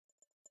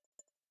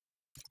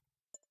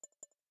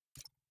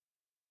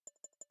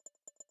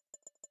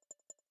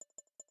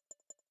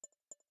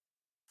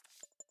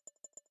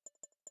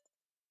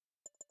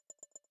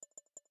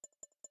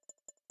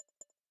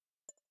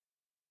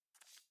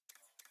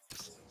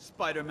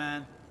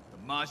Spider-Man, the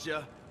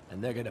Maja,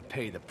 and they're gonna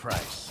pay the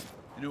price.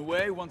 In a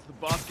way, once the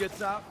boss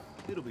gets out,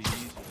 it'll be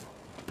easier.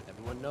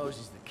 Everyone knows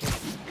he's the king.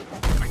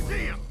 I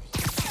see him!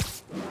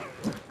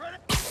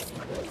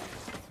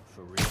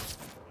 For real.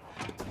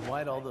 And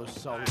why'd all those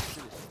solid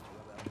citizens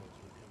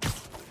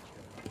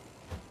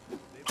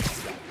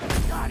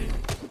got it!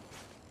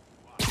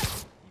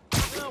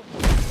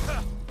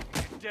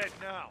 You're dead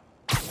now.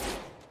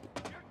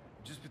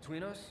 Just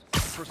between us?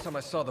 First time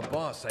I saw the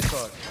boss, I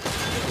thought...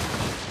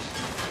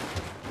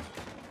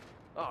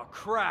 Oh,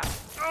 crap!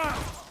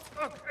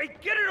 Hey,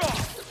 get it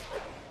off!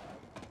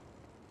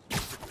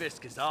 Mr.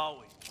 Fisk is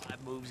always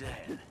 5 moves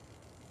ahead.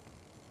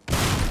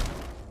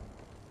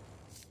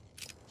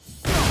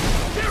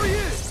 There he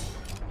is!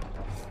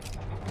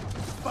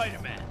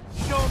 Spider-Man,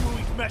 show him who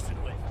he's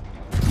messing with.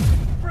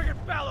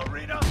 Friggin'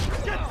 ballerina,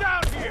 get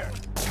down here!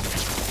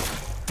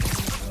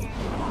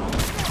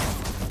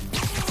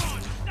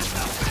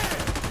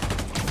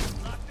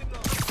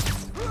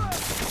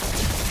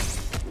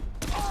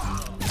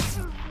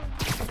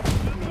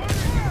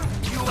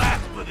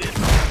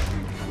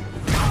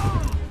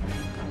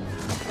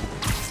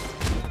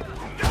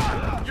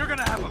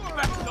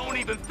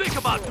 Think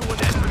about doing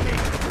that for me.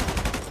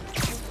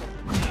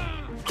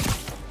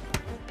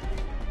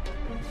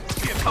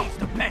 Here comes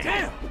the pain.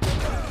 Damn!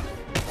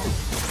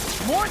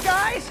 More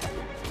guys?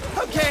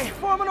 Okay,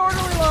 form an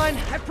orderly line.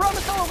 I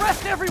promise I'll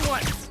arrest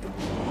everyone.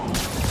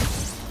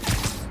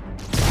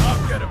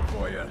 I'll get him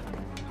for you.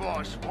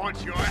 Boss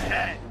wants your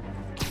head.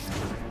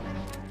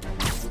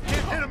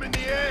 Hit him in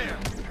the air.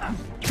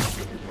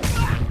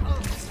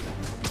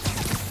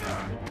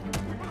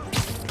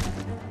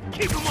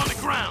 Keep him on the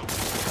ground.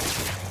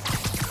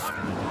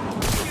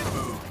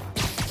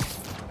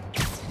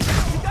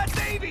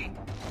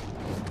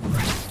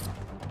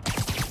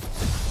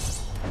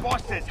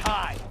 Boss says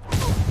hi.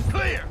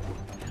 Clear.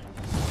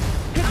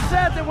 It's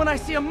sad that when I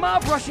see a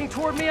mob rushing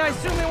toward me, I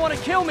assume they want to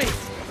kill me.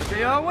 But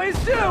they always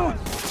do.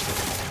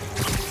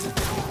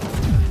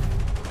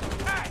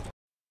 Hey.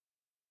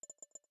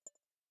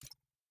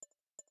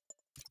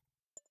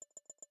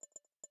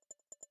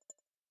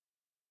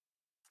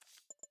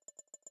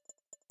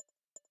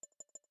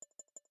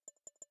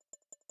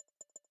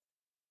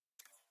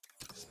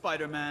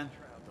 Spider-Man,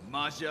 the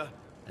Maja,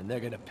 And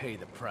they're gonna pay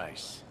the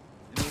price.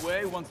 in a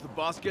way, once the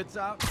boss gets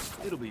out,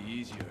 it'll be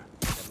easier.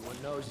 Everyone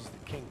knows he's the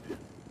kingpin.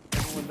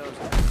 Everyone knows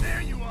that.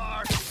 There you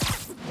are!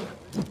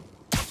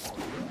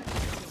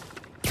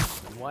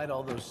 And why'd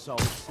all those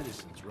solid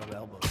citizens rub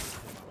elbows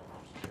with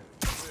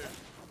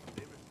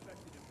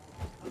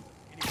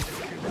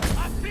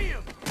I see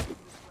him!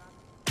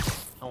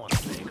 I want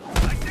to make him.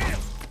 I see him!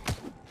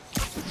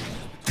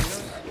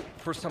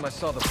 First time I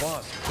saw the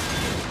boss.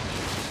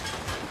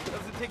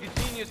 Doesn't take a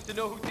genius to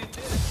know who did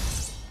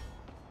this.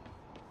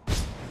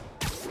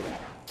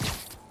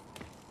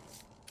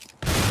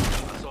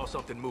 I saw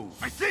something move.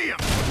 I see him!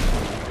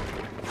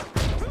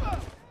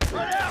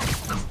 Right out!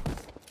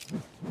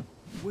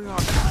 Where are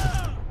they?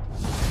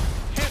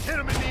 Can't hit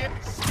him in the air!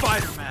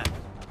 Spider-Man!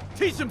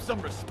 Teach him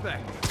some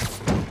respect!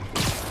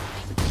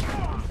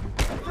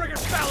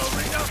 Friggin'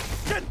 ballerina!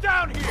 Get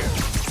down here!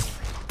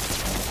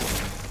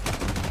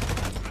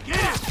 Get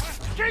him!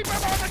 Keep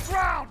him on the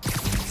ground!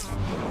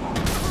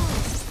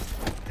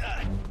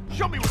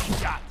 Show me what you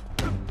got!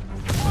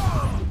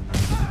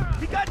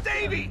 He got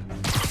Davey!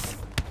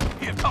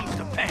 Here comes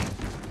the pain.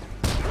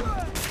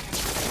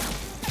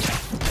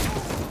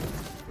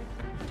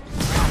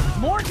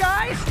 More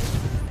guys?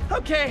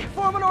 Okay,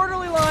 form an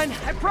orderly line.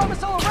 I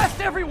promise I'll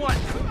arrest everyone.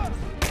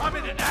 I'm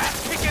in an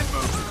ass-kicking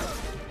mood!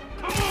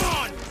 Come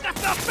on!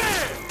 That's not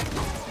fair!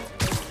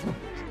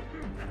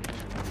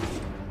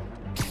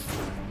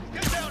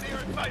 Get down here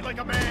and fight like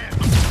a man!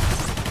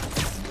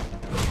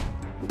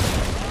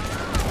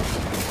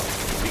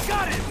 He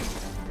got it!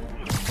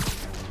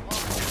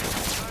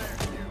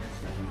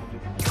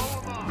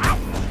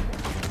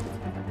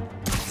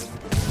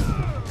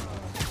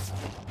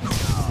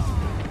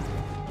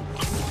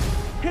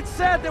 It's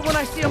sad that when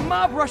I see a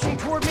mob rushing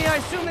toward me, I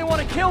assume they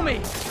want to kill me.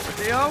 But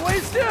they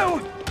always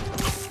do.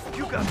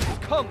 You got this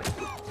coming.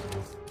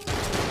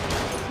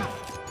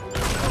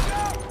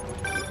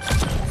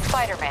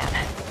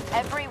 Spider-Man.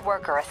 Every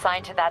worker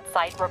assigned to that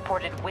site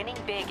reported winning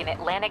big in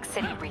Atlantic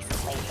City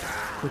recently.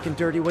 Quick and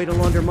dirty way to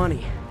launder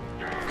money.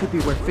 Could be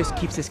where Fisk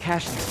keeps his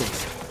cash these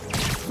days.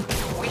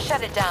 We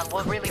shut it down,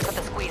 we'll really put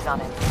the squeeze on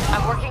him.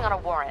 I'm working on a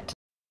warrant.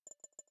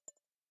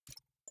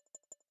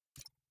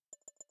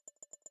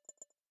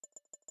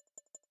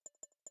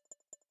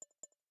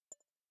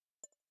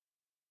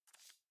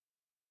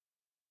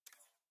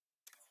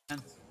 The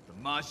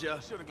Maja,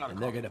 And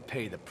they're gonna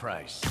pay the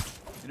price.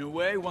 in a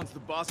way, once the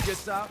boss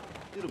gets out,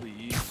 it'll be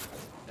easier.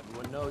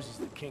 Everyone knows he's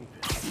the kingpin.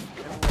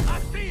 I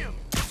see him!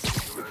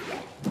 For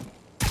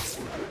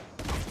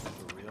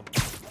real.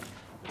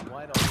 And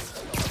why'd all those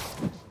solid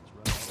citizens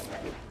rub elbows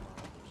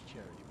with those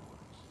charity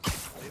boys?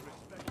 They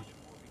respected him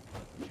more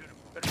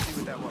because better see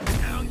what that was.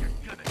 Now you're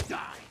gonna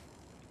die!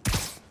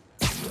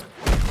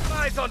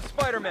 Eyes on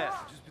Spider-Man.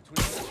 Just between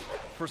us?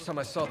 First time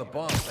I saw the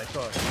boss, I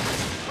thought...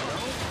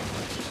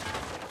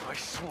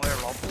 swear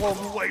I'll blow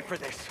them away for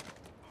this.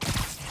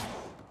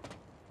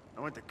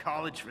 I went to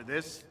college for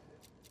this.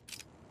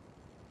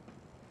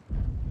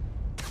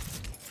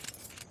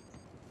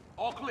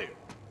 All clear.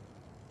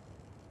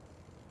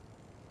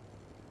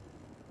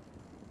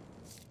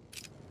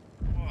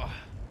 Oh,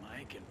 my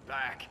aching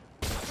back.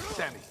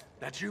 Sammy,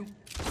 that's you?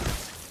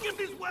 Get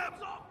these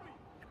webs off me!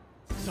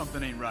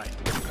 Something ain't right.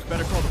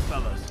 Better call the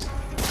fellas.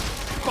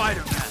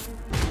 Spider-Man!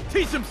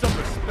 Teach him some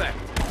respect!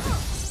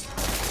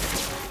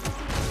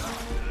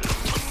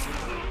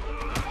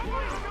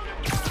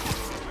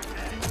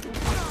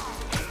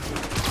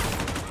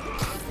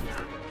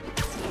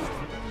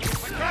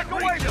 Back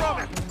away from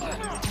him!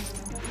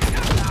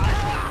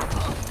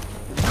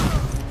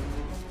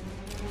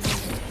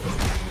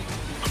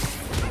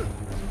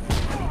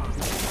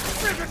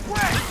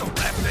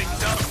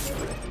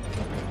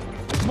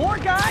 More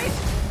guys?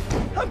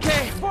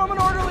 Okay, form an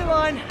orderly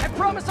line. I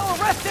promise I'll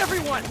arrest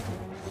everyone!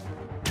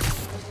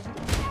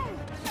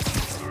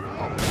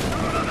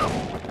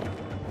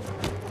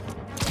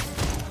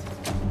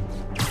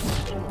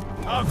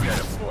 I'll get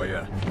it for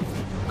you.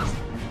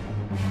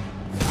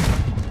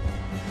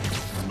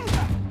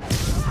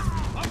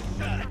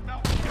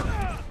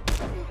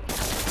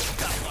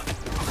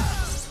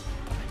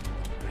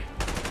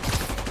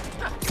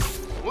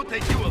 We'll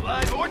take you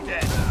alive or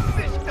dead.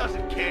 Fish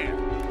doesn't care.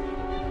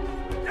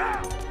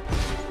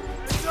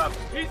 Hands up!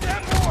 He's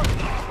at board!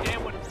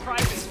 Understand what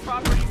private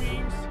property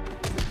means?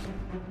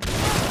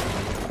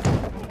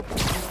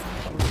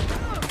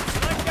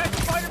 Can I catch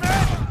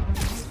Spider-Man?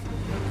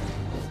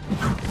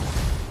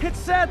 It's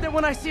sad that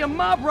when I see a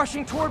mob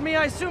rushing toward me,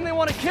 I assume they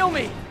want to kill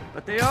me.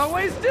 But they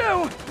always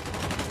do!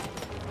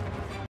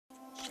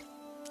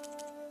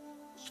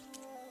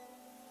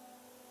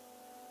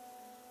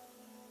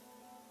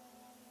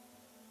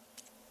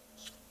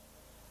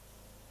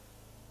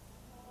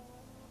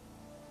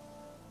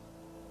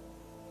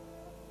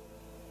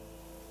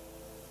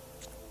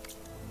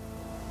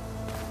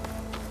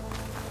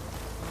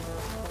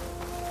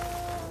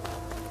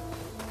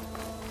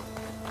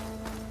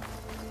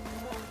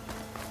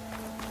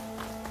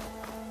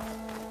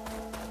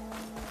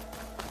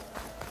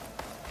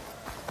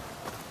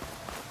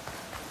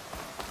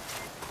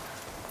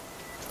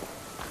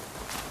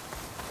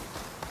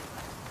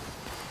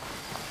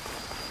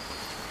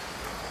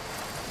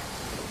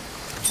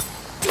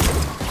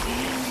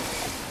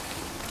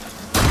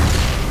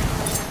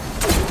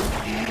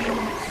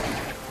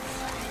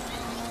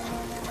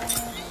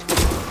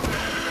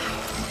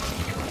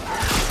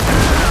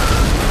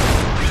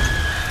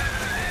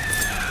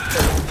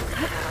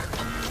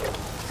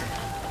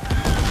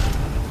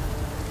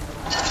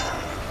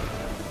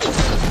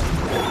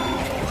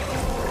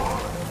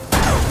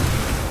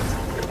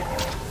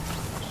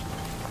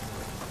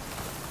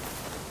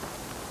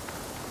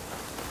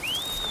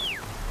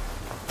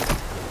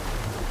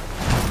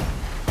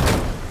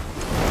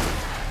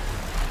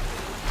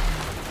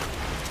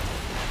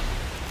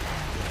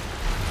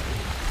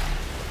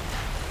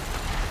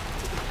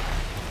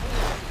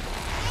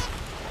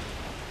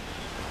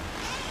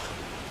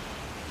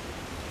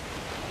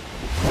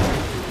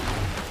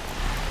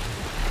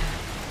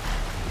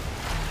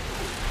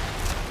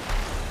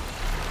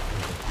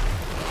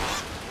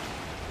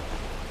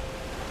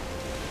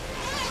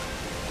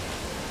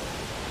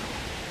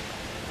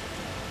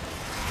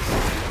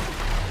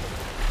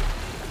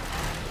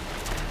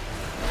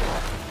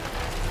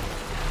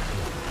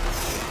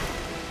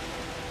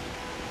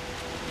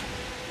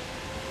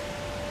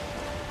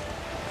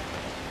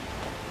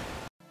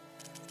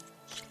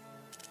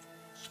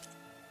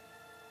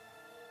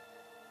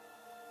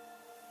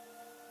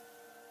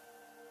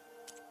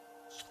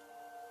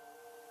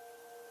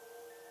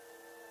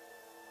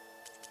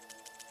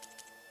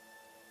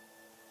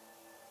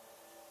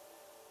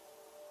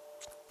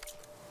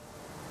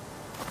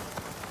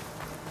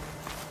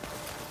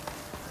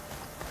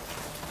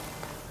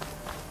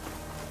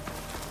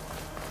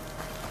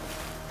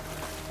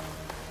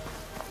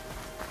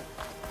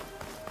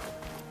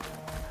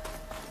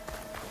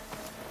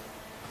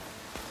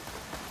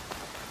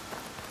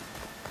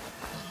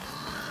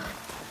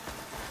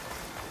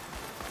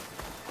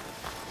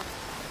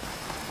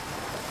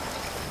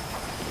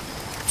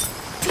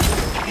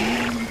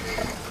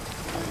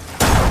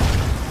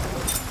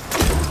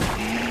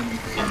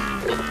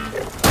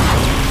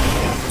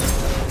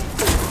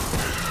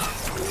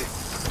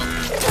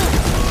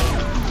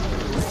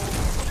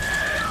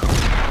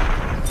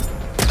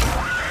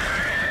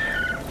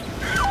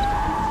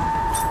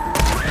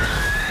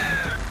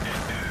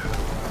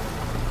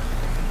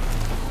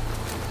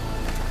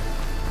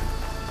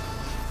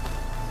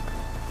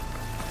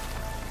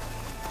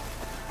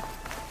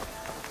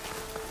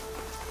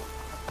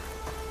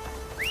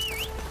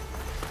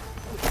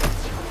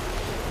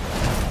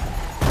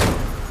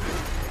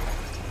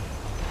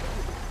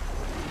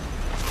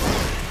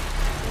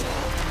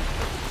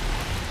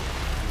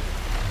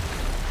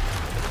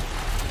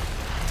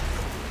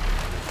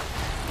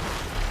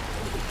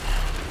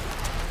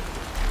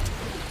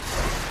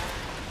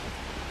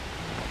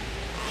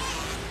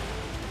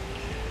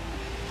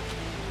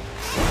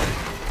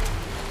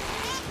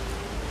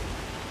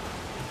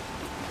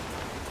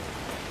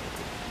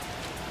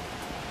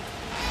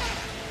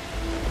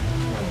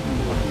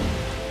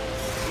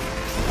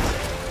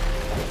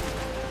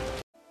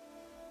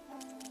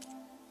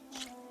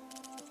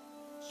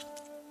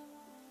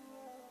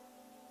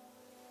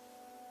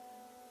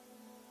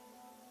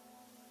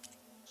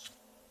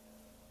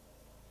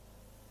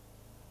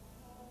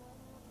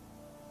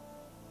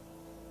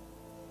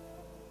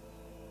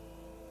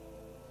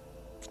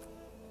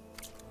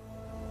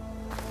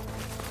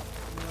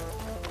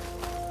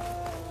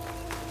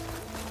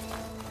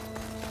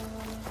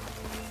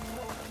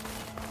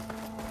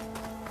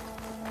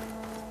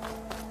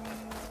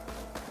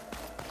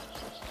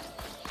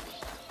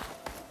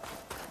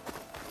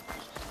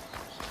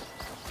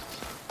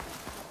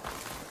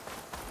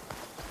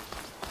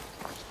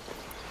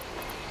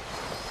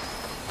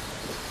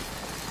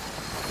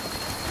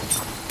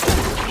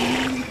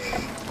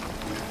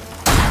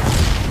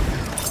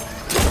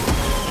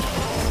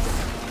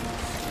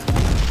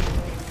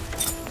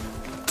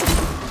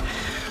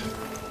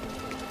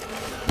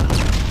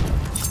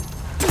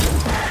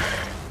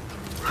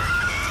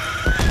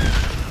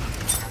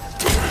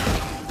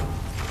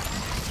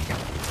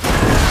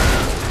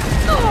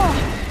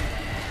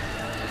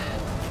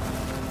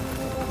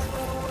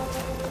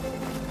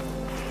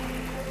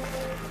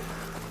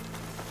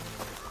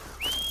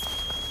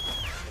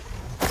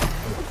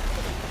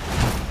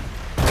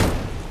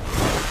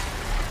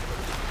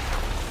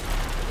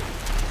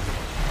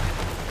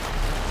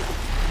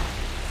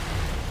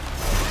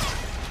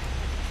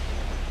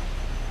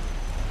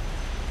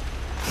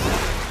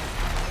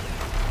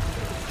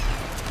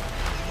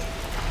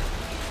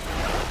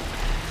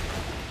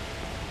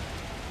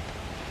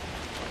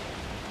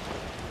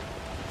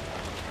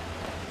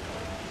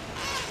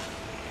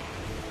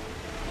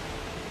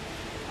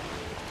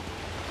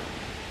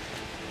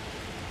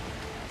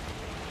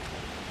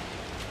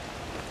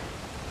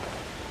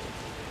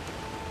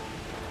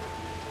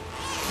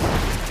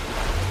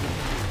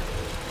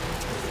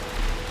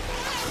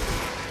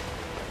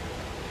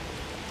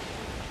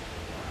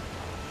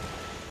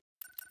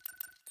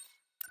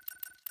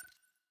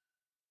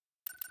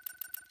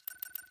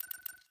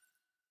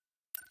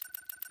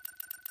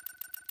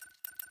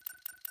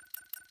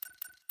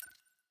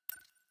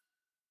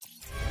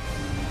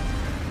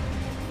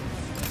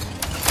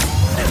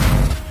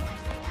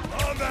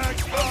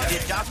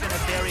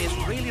 Nefarious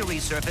really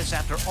resurface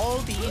after all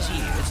these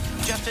years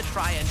just to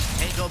try and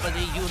take over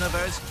the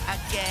universe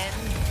again?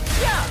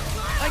 Yeah!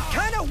 I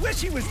kinda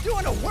wish he was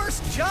doing a worse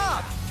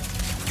job!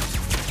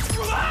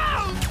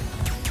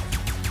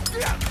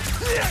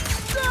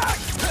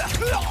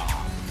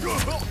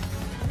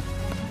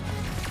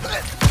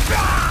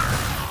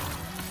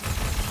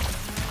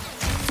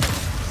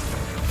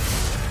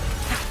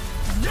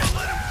 Don't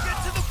let him get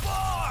to the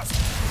boss!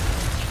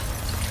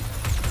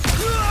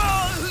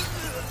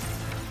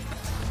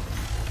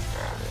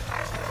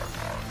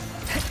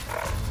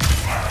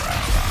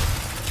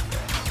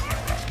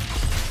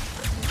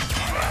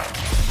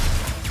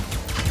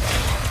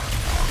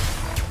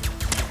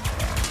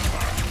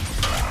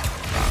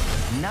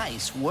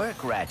 Nice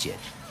work, Ratchet.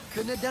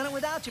 Couldn't have done it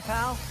without you,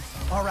 pal.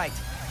 All right,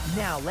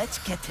 now let's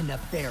get to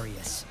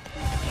Nefarious.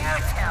 You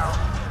two,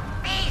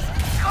 these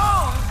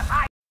goons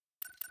are...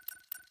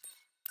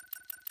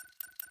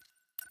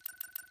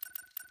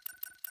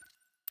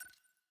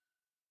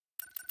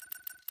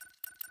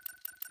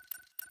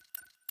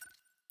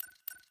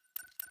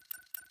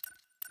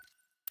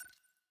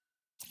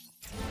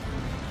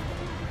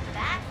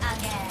 That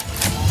again.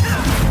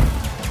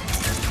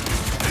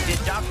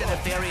 Did Dr.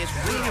 Nefarious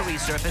really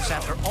resurface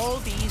after all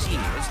these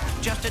years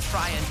just to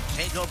try and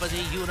take over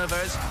the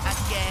universe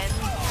again?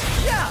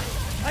 Yeah!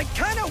 I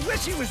kinda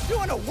wish he was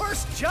doing a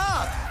worse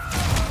job!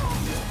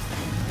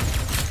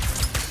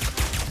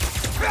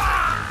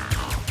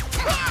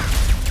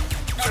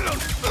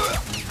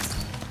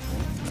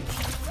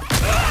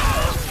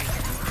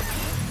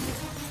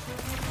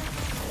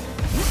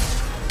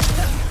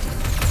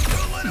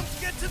 Don't let him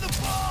get to the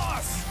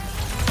boss!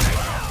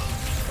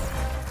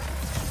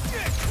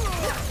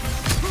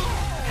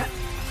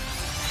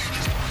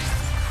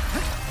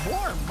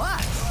 More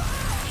mutts!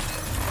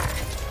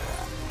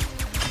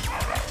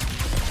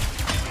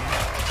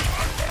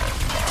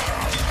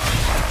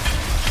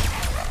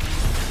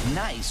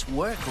 Nice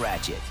work,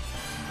 Ratchet.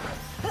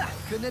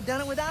 Couldn't have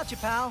done it without you,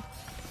 pal.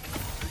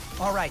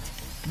 All right,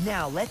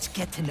 now let's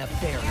get to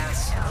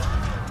Nefarious.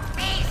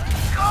 These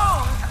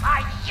goons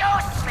are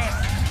useless.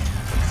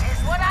 This is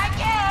what I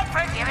get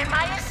for giving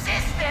my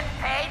assistant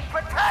paid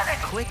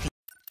paternity. Quick.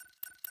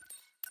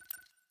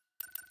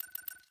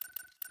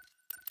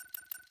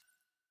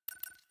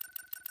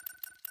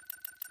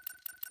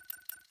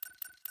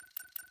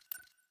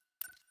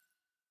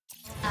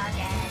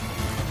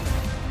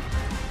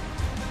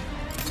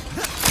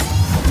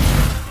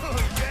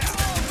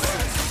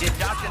 Did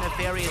Dr.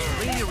 Nefarious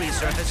really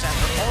resurface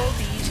after all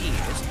these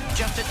years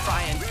just to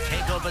try and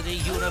take over the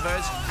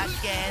universe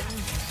again?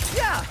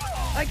 Yeah!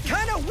 I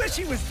kinda wish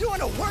he was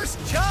doing a worse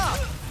job!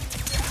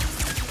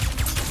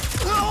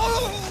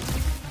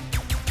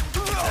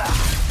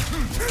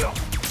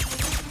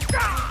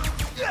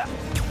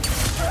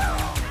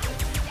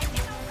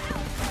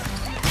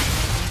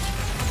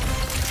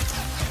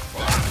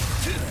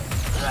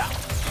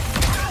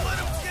 Don't let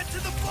him get to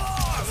the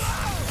boss!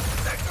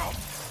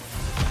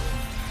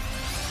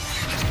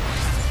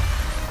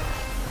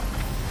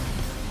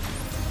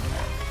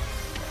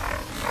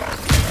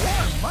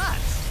 More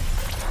mutts!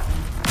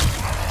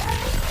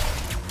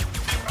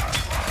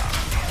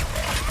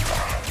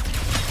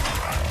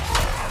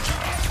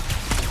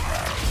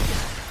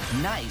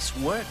 Nice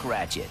work,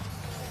 Ratchet.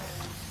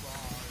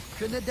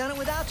 Couldn't have done it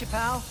without you,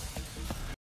 pal.